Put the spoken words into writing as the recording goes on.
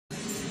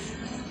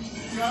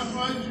God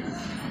bless you.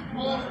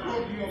 More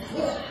from your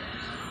fault.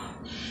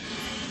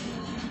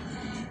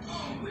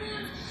 Oh,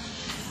 man.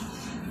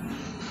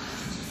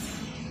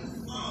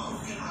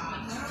 Oh, God. I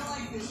don't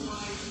like this,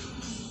 Mike.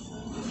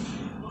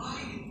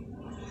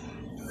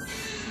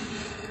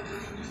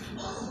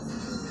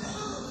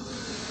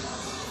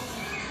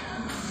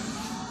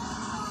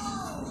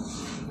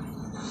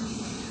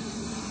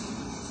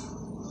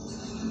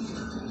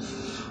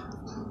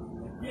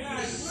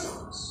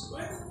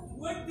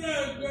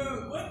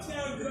 What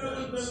tell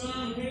girls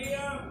around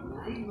here?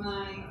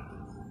 Mike.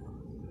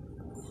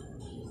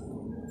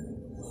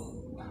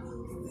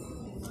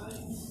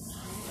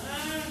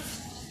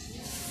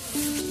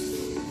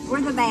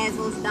 We're the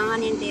Basils,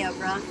 Don and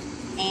Deborah,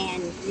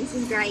 and this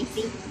is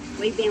Gracie.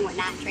 We've been with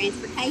Night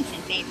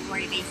Transportation.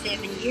 February will be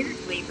 7 years.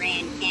 We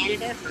ran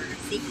Canada for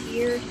 6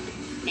 years.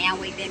 Now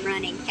we've been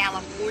running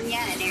California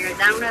and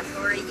Arizona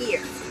for a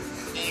year.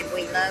 And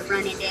we love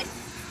running that.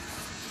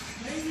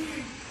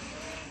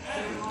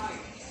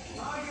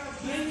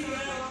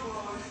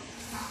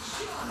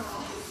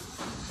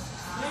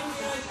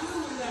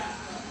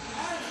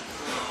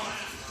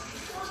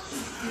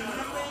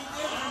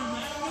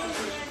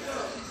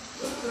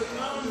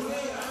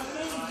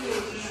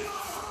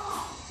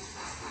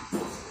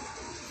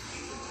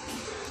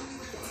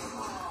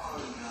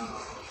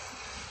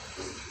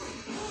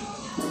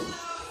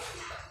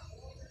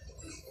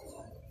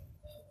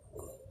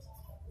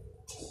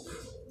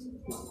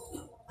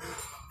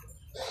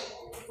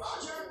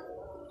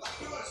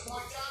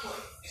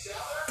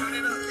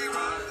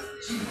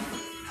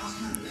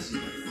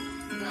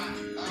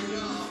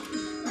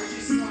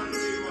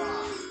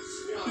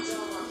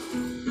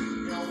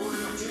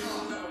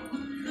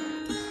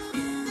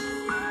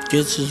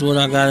 This is what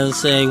I gotta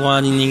say,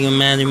 why these niggas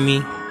mad at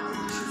me?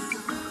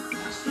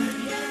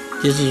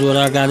 This is what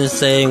I gotta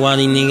say, why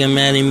these niggas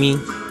mad at me?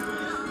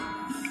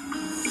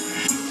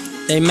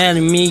 They mad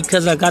at me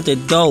cause I got the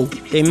dough.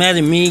 They mad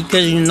at me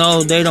cause you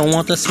know they don't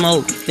want the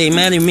smoke. They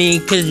mad at me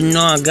cause you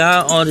know I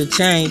got all the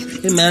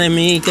change. They mad at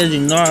me cause you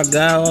know I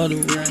got all the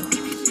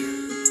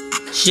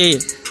range.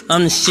 Shit,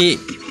 I'm the shit.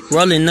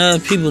 Rolling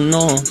up, people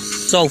know I'm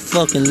so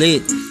fucking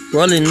lit.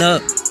 Rolling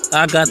up,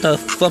 I got the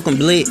fucking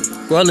blick.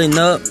 Rolling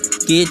up,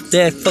 get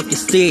that fucking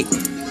stick.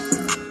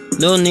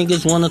 Little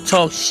niggas wanna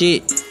talk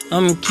shit.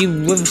 I'ma keep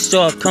River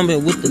Star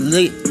coming with the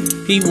lit.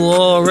 People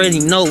already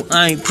know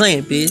I ain't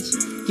playing, bitch.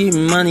 Get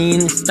money in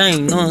this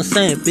thing, know what I'm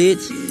saying,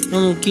 bitch?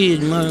 I'ma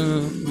get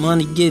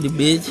money, get it,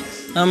 bitch.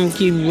 I'ma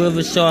keep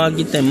River Star,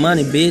 get that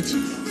money, bitch.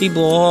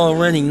 People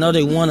already know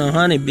they want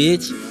 100,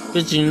 bitch.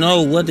 But you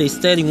know what they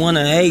steady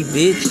wanna hate,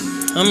 bitch.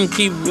 I'ma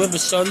keep River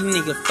Star, these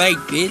niggas fake,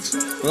 bitch.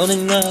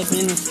 Rolling up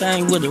in this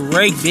thing with a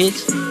rake,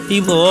 bitch.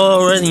 People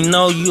already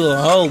know you a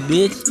hoe,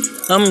 bitch.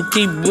 I'ma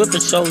keep River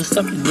Star,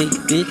 suck a dick,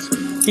 bitch.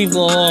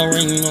 People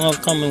already know I'm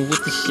coming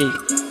with the shit.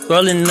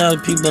 Rolling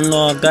up, people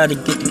know I gotta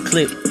get the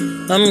clip.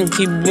 I'ma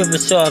keep River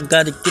Star, I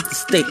gotta get the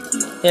stick.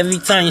 Every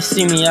time you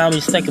see me, I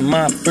be stacking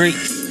my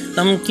bricks.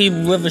 I'ma keep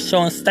River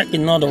Star and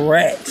stacking all the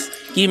racks.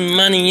 Getting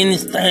money in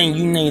this thing,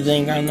 you niggas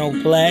ain't got no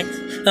plaques.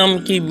 I'ma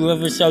keep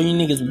River Star, you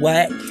niggas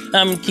whack.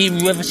 I'ma keep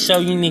River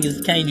Star, you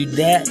niggas can't do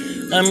that.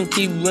 I'ma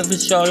keep River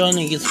Star, y'all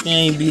niggas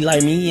can't be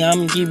like me.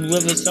 I'ma keep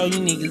River Star, you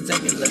niggas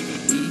acting like a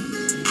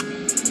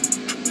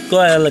bitch. Go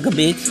ahead like a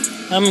bitch.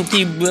 I'ma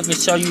keep River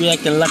Star, you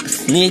acting like a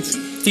snitch.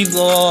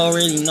 People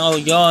already know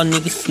y'all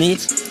niggas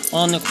snitch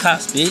on the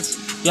cops, bitch.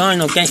 Y'all ain't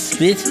no gangsta,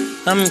 bitch.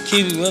 I'ma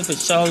keep River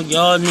Star,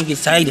 y'all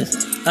niggas haters.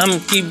 I'ma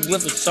keep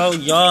River Star,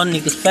 y'all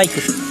niggas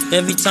fakers.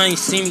 Every time you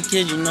see me,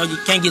 kid, you know you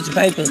can't get your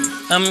paper.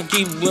 I'ma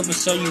keep River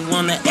Star, you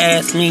wanna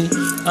ask me.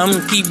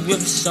 I'ma keep River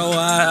Star,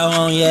 I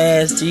on your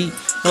ass, G.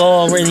 You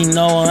already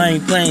know I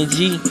ain't playing,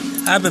 G.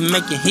 I've been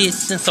making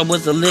hits since I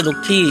was a little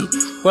kid.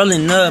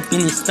 Rolling up in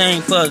this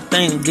thing for a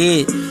thing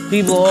dead.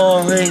 People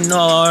already know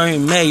I already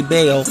made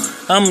bail.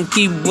 I'ma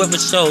keep River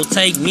Star,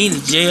 take me to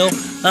jail.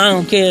 I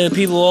don't care,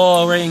 people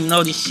already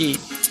know this shit.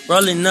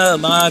 Rolling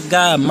up, I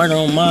got murder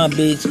on my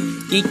bitch.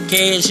 Get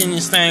cash in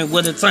this thing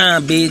with a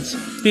time, bitch.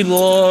 People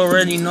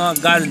already know I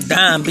got a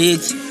dime,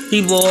 bitch.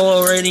 People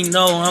already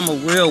know I'm a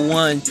real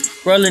one.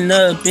 Rolling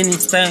up in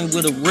this thing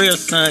with a real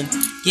son.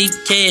 Get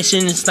cash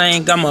in this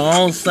thing, got my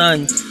own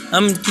son.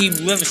 I'ma keep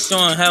River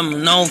Star and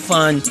having no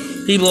fun.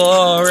 People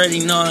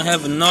already know I'm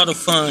having all the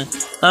fun.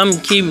 I'ma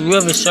keep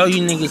River Star,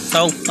 you niggas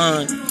so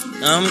fun.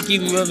 I'ma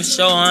keep River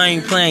Star, I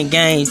ain't playing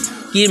games.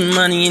 Getting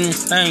money in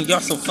this thing, y'all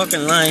so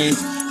fucking lame.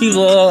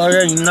 People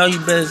already know you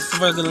better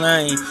fucking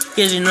lame.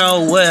 Cause you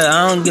know what,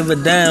 I don't give a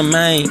damn,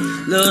 man.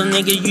 Little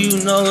nigga,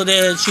 you know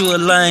that you a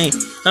lame.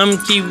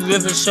 I'ma keep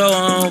River Star,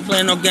 I don't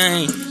play no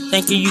game.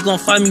 Thinking you gon'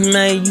 fight me,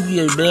 man,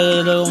 you get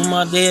better on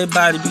my dead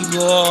body.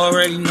 People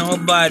already know a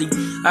body.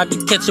 I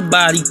can catch a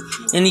body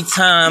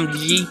anytime,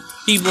 G.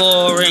 People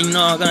already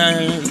know I got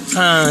no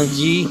time,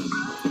 G.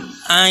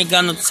 I ain't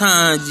got no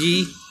time,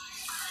 G.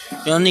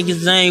 Y'all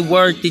niggas ain't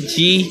worth it,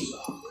 G.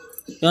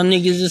 Y'all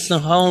niggas is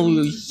some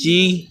hoes,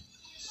 G.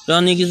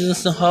 Y'all niggas is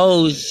some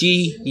hoes,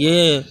 G.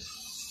 Yeah.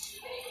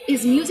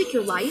 Is music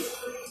your life?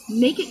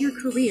 Make it your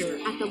career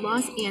at the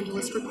Los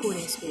Angeles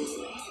Recording School.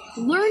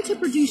 Learn to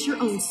produce your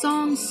own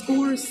songs,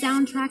 scores,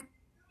 soundtracks.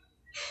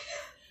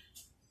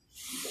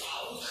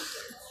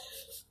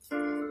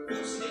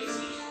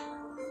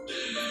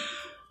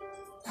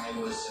 I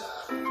was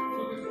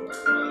looking for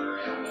my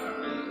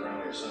brother and he's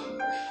around here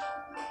somewhere.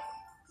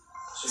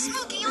 So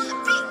Smokey on the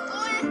beat,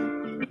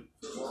 boy.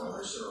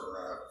 Performers or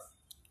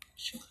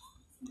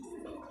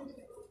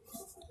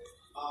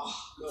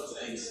oh, no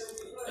thanks.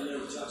 I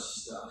never touch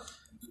stuff.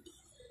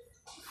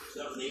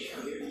 Nothing to eat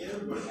out here to get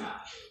everybody high.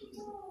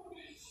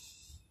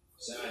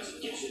 Besides,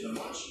 it gives you the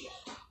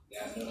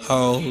munchies.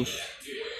 Hoes.